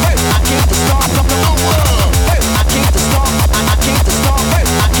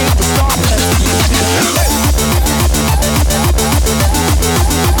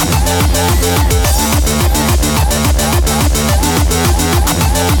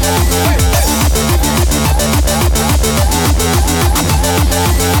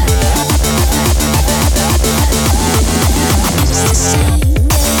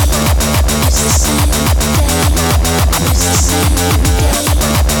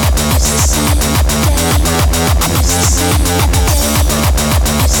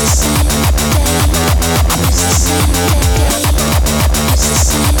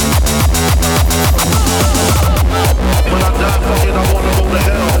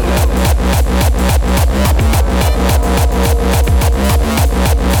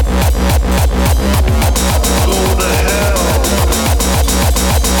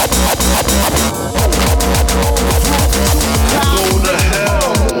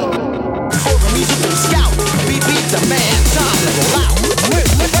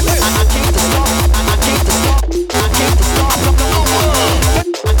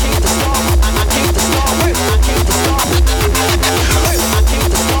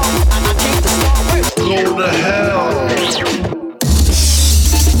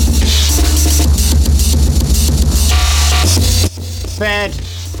 Fed,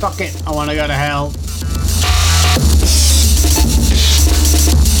 fuck it, I want to go to hell.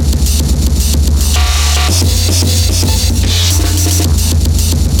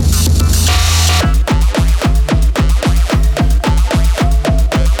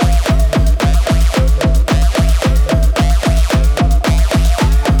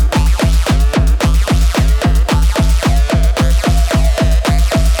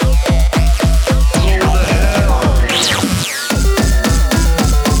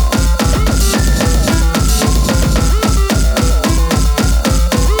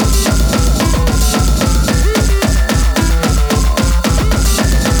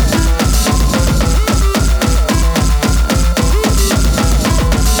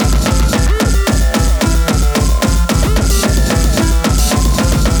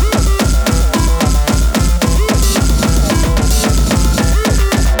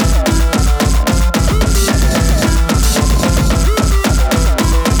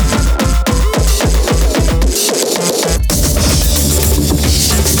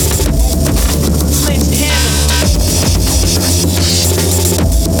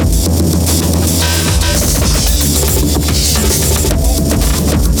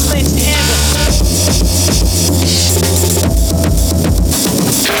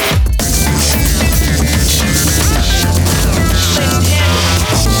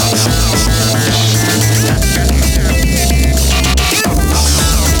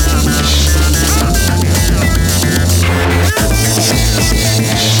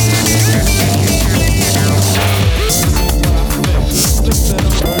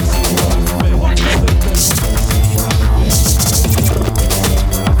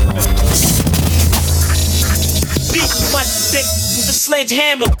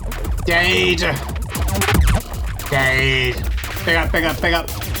 Sledgehammer. Dade. Big up.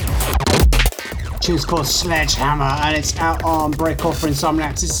 Tune's called Sledgehammer and it's out on Breakcore for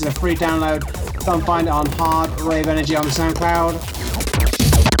Insomniacs. This is a free download. Go and find it on Hard Rave Energy on SoundCloud.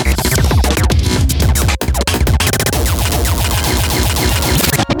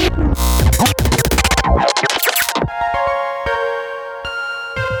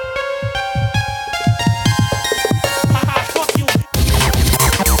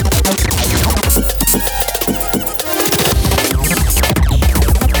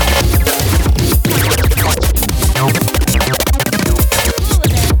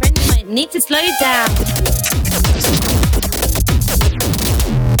 Need to slow down.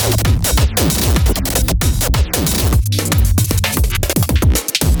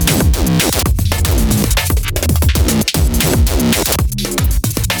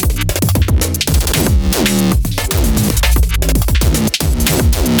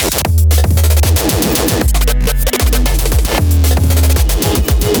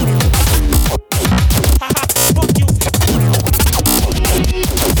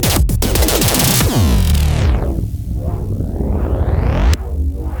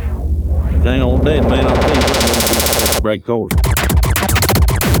 Break code.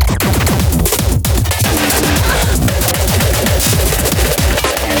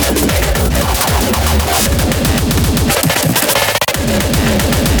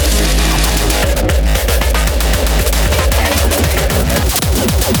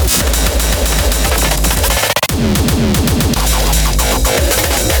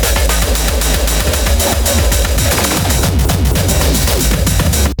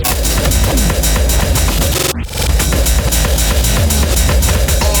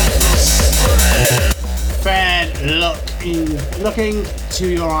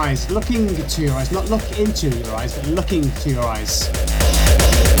 Looking to your eyes, not look into your eyes, but looking to your eyes.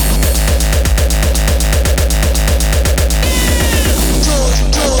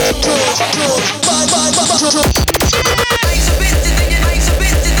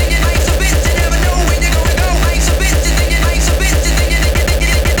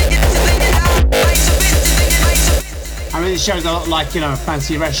 I mean, it shows a lot like, a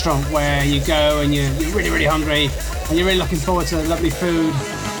fancy restaurant where you go and you're really, really hungry and you're really looking forward to lovely food.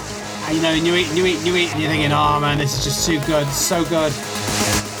 And, and you eat and you're thinking, oh man, this is just too good, so good.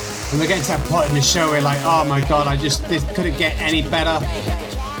 And we're getting to that point in the show where we're like, oh my God, this couldn't get any better.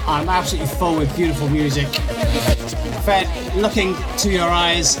 I'm absolutely full with beautiful music. Fed, Looking to Your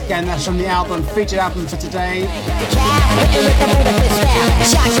Eyes. Again, that's from the album, featured album for today.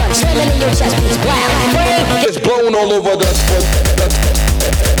 It's blown all over the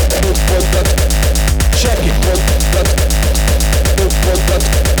check it.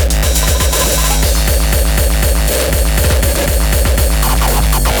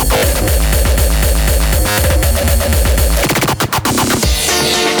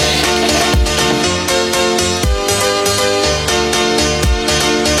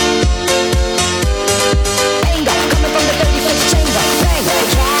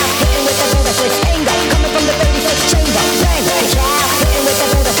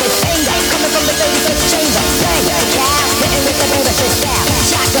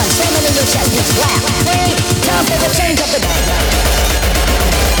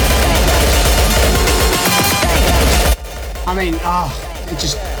 I mean,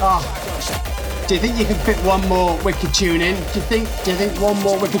 do you think you can fit one more wicked tune in? Do you think one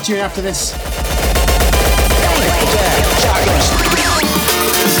more wicked tune after this?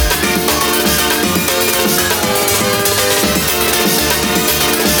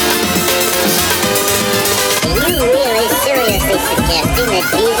 Are you really seriously suggesting that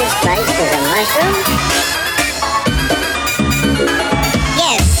Jesus Christ was a mushroom?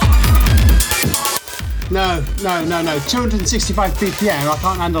 Yes. No. 265 BPM, I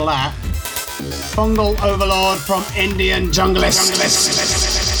can't handle that. Fungal Overlord from Indian Junglist.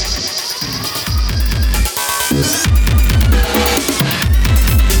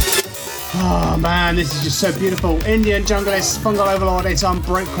 Oh man, this is just so beautiful. Indian Junglist, Fungal Overlord, it's on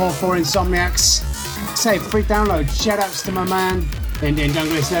Breakcore for Insomniacs. Say, free download. Shoutouts to my man, Indian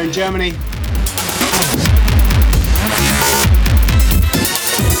Junglist there in Germany.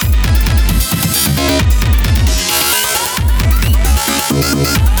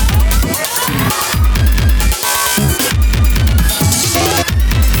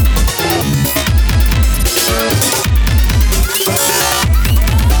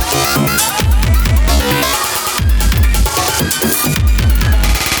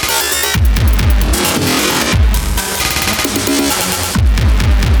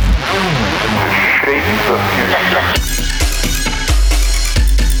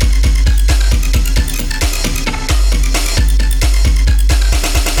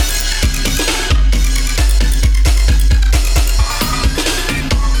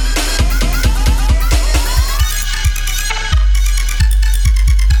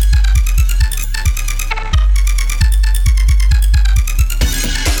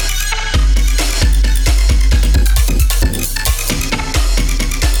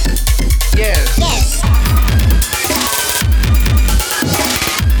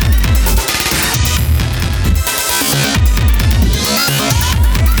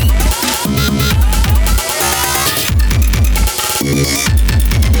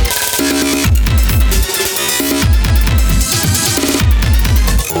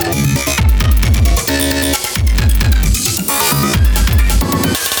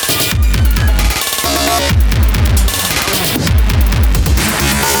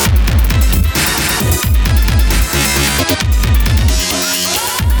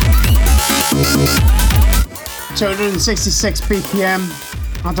 266 BPM.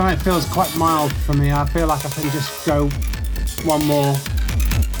 I don't know, it feels quite mild for me. I feel like I can just go one more,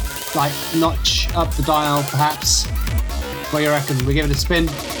 like, notch up the dial, perhaps. What do you reckon? We give it a spin?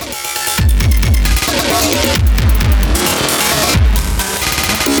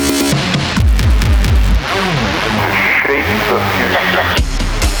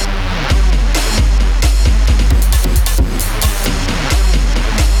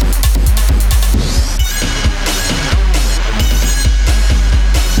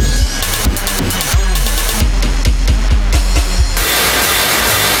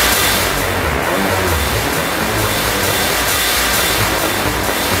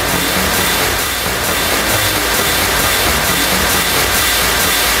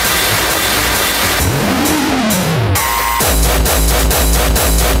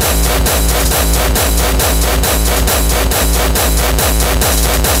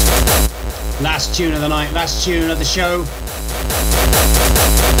 Last tune of the night, last tune of the show.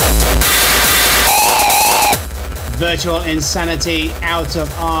 Virtual Insanity out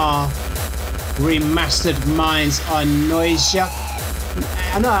of our remastered minds on Noisja.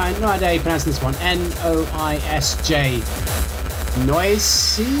 I no idea how you pronounce this one. Noisj.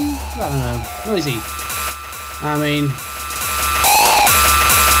 Noisy? I don't know. Noisy. I mean.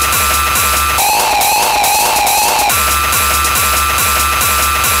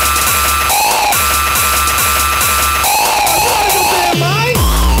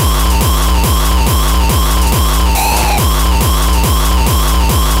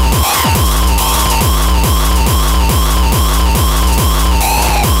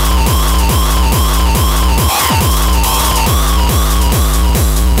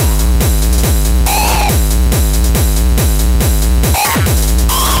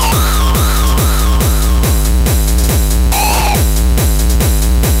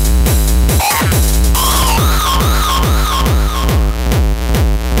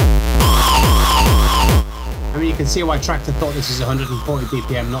 See why Tractor thought this was 140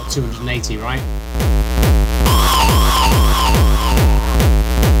 BPM, not 280, right?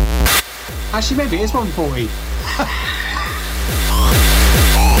 Actually, maybe it is 140.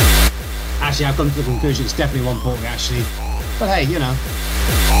 Actually, I've come to the conclusion it's definitely 140, actually. But hey, you know.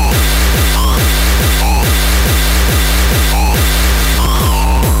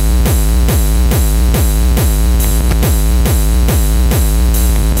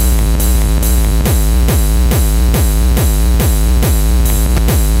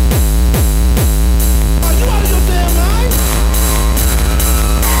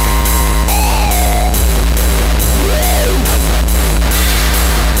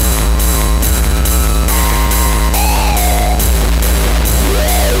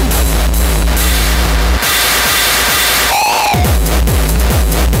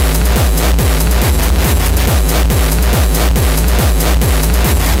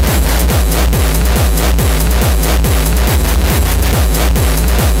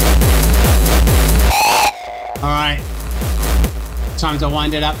 Time to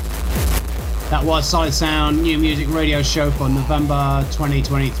wind it up. That was Solid Sound New Music Radio Show for November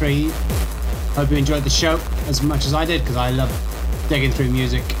 2023. Hope you enjoyed the show as much as I did, because I love digging through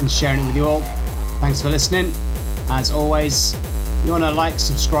music and sharing it with you all. Thanks for listening. As always, you want to like,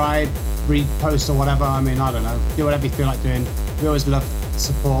 subscribe, repost or whatever, I mean, I don't know, do whatever you feel like doing. We always love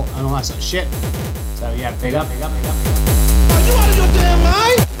support and all that sort of shit. So yeah, big up. Are you out of your damn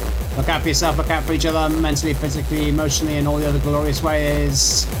mind? Look out for yourself, look out for each other, mentally, physically, emotionally, and all the other glorious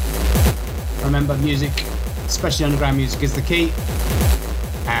ways. Remember, music, especially underground music, is the key.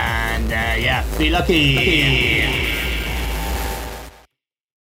 And yeah, be lucky.